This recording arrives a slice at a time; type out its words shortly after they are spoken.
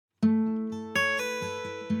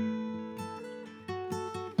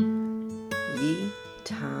Yi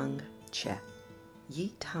Tang Che.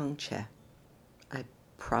 Yi Tang Che. I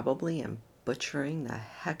probably am butchering the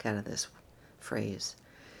heck out of this phrase.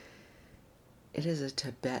 It is a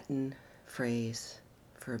Tibetan phrase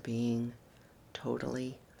for being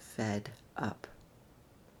totally fed up.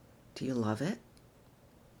 Do you love it?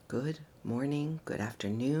 Good morning, good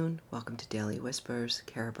afternoon. Welcome to Daily Whispers.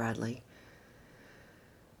 Kara Bradley,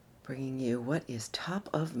 bringing you what is top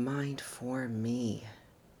of mind for me.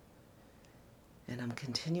 And I'm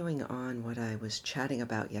continuing on what I was chatting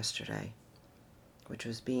about yesterday, which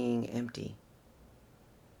was being empty,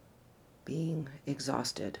 being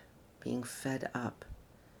exhausted, being fed up,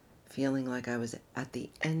 feeling like I was at the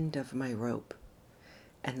end of my rope.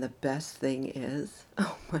 And the best thing is,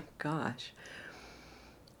 oh my gosh,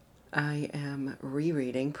 I am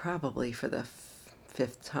rereading, probably for the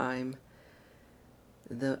fifth time,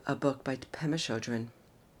 a book by Pema Chodron,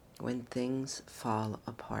 When Things Fall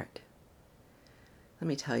Apart. Let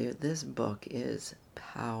me tell you, this book is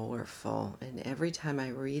powerful, and every time I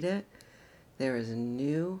read it, there is a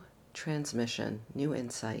new transmission, new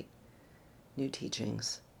insight, new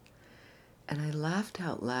teachings. And I laughed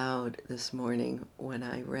out loud this morning when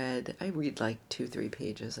I read like 2-3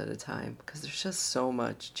 pages at a time, because there's just so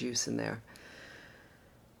much juice in there.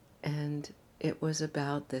 And it was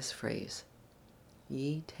about this phrase,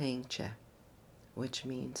 Yi Tang Che, which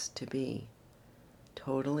means to be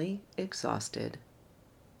totally exhausted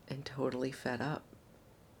and totally fed up.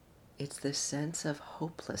 It's this sense of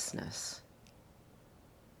hopelessness.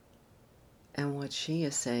 And what she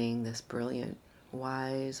is saying, this brilliant,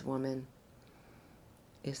 wise woman,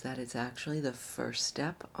 is that it's actually the first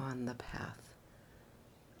step on the path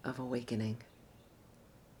of awakening.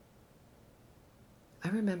 I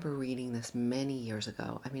remember reading this many years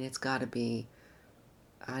ago. I mean, it's got to be,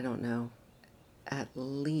 I don't know, at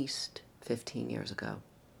least 15 years ago.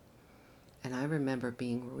 And I remember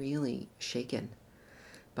being really shaken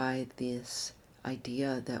by this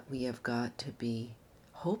idea that we have got to be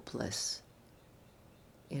hopeless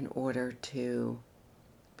in order to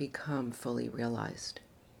become fully realized.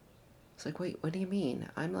 It's like, wait, what do you mean?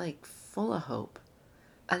 I'm like full of hope.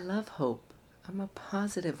 I love hope. I'm a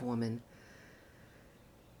positive woman.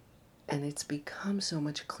 And it's become so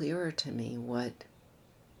much clearer to me what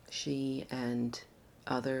she and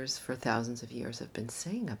others for thousands of years have been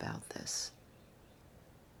saying about this.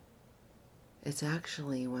 It's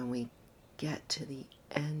actually when we get to the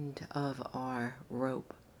end of our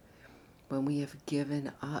rope, when we have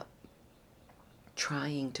given up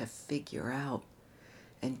trying to figure out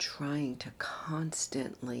and trying to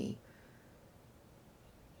constantly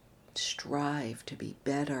strive to be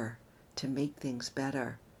better, to make things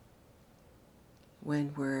better,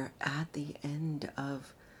 when we're at the end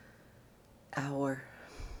of our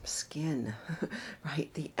skin,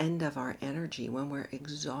 right? The end of our energy, when we're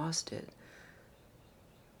exhausted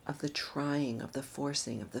of the trying, of the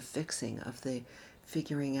forcing, of the fixing, of the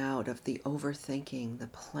figuring out, of the overthinking, the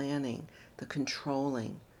planning, the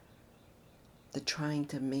controlling, the trying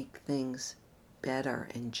to make things better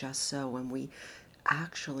and just so, when we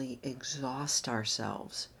actually exhaust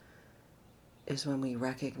ourselves, is when we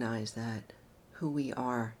recognize that who we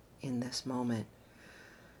are in this moment.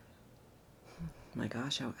 My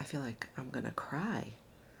gosh, I feel like I'm going to cry.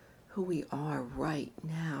 Who we are right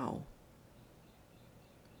now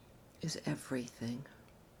is everything.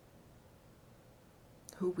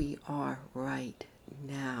 Who we are right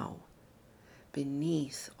now,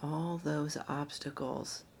 beneath all those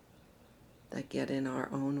obstacles that get in our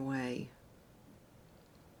own way,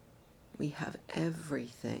 we have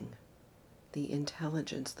everything. The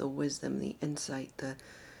intelligence, the wisdom, the insight, the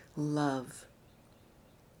love,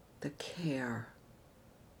 the care,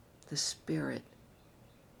 the spirit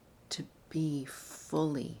to be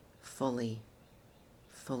fully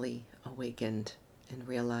awakened and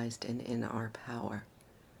realized and in our power.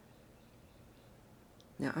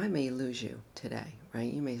 Now, I may lose you today,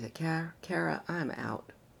 right? You may say, Kara, I'm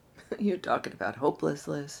out. You're talking about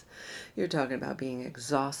hopelessness. You're talking about being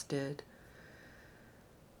exhausted.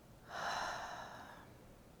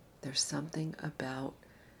 There's something about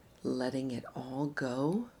letting it all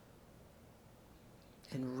go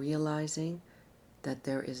and realizing that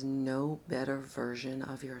there is no better version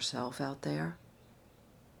of yourself out there,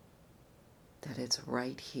 that it's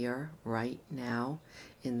right here, right now,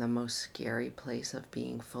 in the most scary place of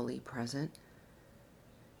being fully present.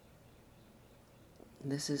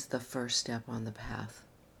 This is the first step on the path,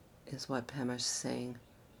 is what Pema's saying.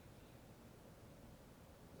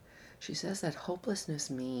 She says that hopelessness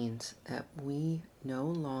means that we no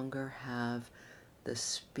longer have the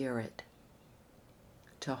spirit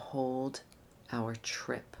to hold our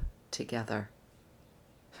trip together.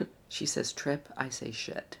 She says trip, I say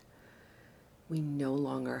shit. We no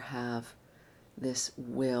longer have this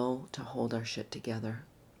will to hold our shit together.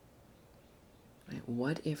 Right?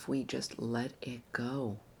 What if we just let it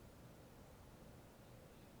go?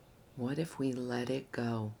 What if we let it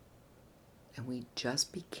go and we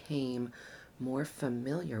just became more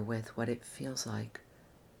familiar with what it feels like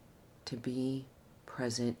to be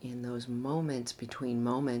present in those moments between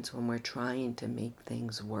moments when we're trying to make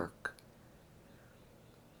things work?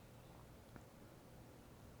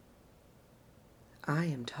 I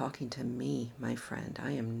am talking to me, my friend.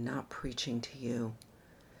 I am not preaching to you.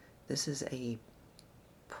 This is a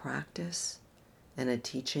practice and a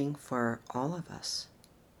teaching for all of us.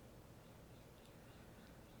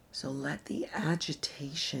 So let the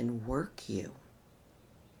agitation work you.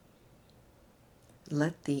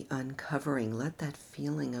 Let the uncovering, let that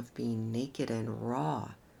feeling of being naked and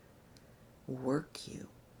raw work you.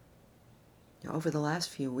 Now, over the last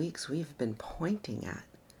few weeks, we've been pointing at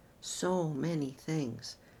so many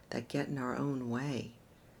things that get in our own way.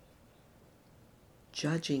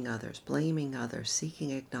 Judging others, blaming others,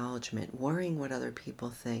 seeking acknowledgement, worrying what other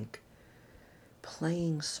people think,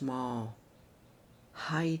 playing small,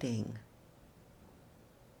 hiding,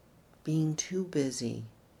 being too busy,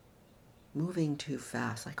 moving too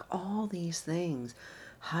fast. Like all these things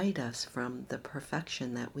hide us from the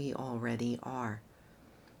perfection that we already are.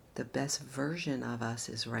 The best version of us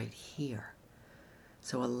is right here.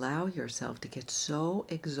 So allow yourself to get so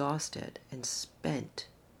exhausted and spent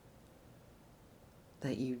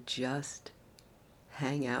that you just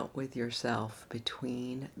hang out with yourself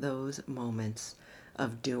between those moments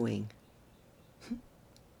of doing.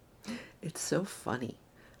 It's so funny.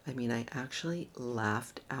 I mean, I actually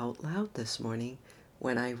laughed out loud this morning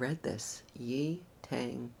when I read this. Yi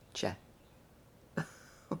Tang Che.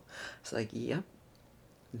 It's like, yep,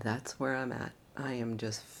 that's where I'm at. I am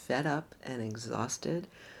just fed up and exhausted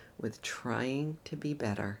with trying to be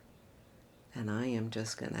better. And I am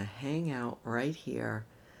just going to hang out right here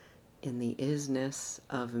in the isness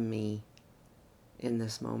of me in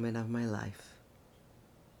this moment of my life.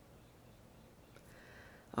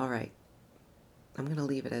 All right. I'm going to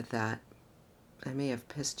leave it at that. I may have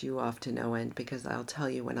pissed you off to no end because I'll tell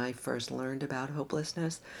you, when I first learned about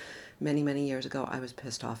hopelessness many, many years ago, I was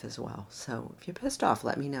pissed off as well. So if you're pissed off,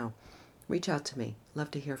 let me know. Reach out to me.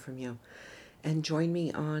 Love to hear from you. And join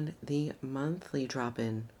me on the monthly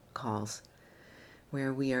drop-in calls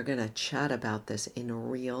where we are going to chat about this in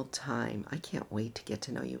real time. I can't wait to get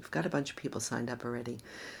to know you. We've got a bunch of people signed up already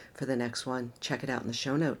for the next one. Check it out in the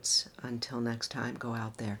show notes. Until next time, go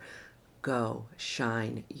out there. Go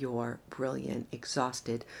shine your brilliant,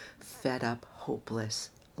 exhausted, fed up,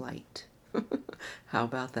 hopeless light. How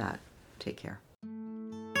about that? Take care.